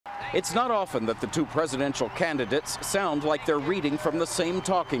It's not often that the two presidential candidates sound like they're reading from the same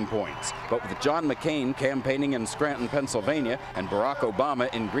talking points. But with John McCain campaigning in Scranton, Pennsylvania, and Barack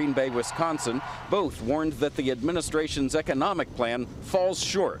Obama in Green Bay, Wisconsin, both warned that the administration's economic plan falls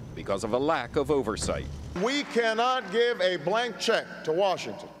short because of a lack of oversight. We cannot give a blank check to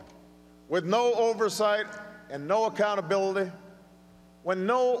Washington with no oversight and no accountability, when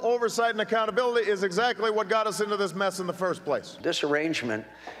no oversight and accountability is exactly what got us into this mess in the first place. This arrangement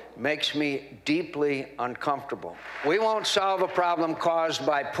makes me deeply uncomfortable. We won't solve a problem caused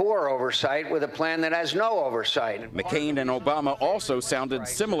by poor oversight with a plan that has no oversight. McCain and Obama also sounded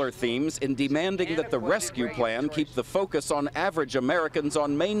similar themes in demanding that the rescue plan keep the focus on average Americans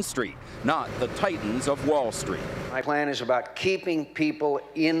on Main Street, not the titans of Wall Street. My plan is about keeping people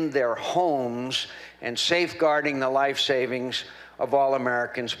in their homes and safeguarding the life savings of all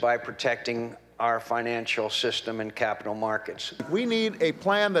Americans by protecting our financial system and capital markets. We need a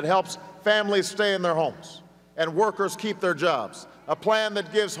plan that helps families stay in their homes and workers keep their jobs. A plan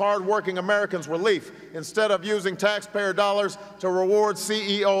that gives hard-working Americans relief instead of using taxpayer dollars to reward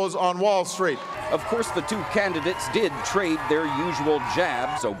CEOs on Wall Street. Of course, the two candidates did trade their usual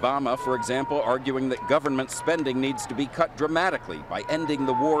jabs. Obama, for example, arguing that government spending needs to be cut dramatically by ending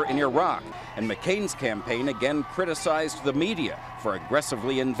the war in Iraq. And McCain's campaign again criticized the media for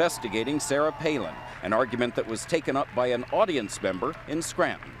aggressively investigating Sarah Palin, an argument that was taken up by an audience member in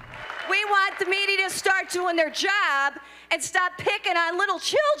Scranton. We want the media to start doing their job and stop picking on little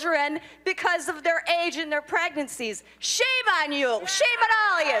children because of their age and their pregnancies. Shame on you. Shame on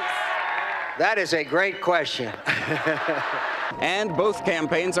all of you. That is a great question. And both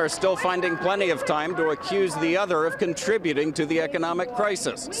campaigns are still finding plenty of time to accuse the other of contributing to the economic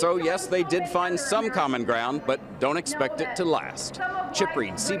crisis. So yes, they did find some common ground, but don't expect it to last. Chip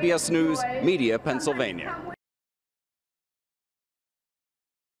Reid, CBS News, Media, Pennsylvania.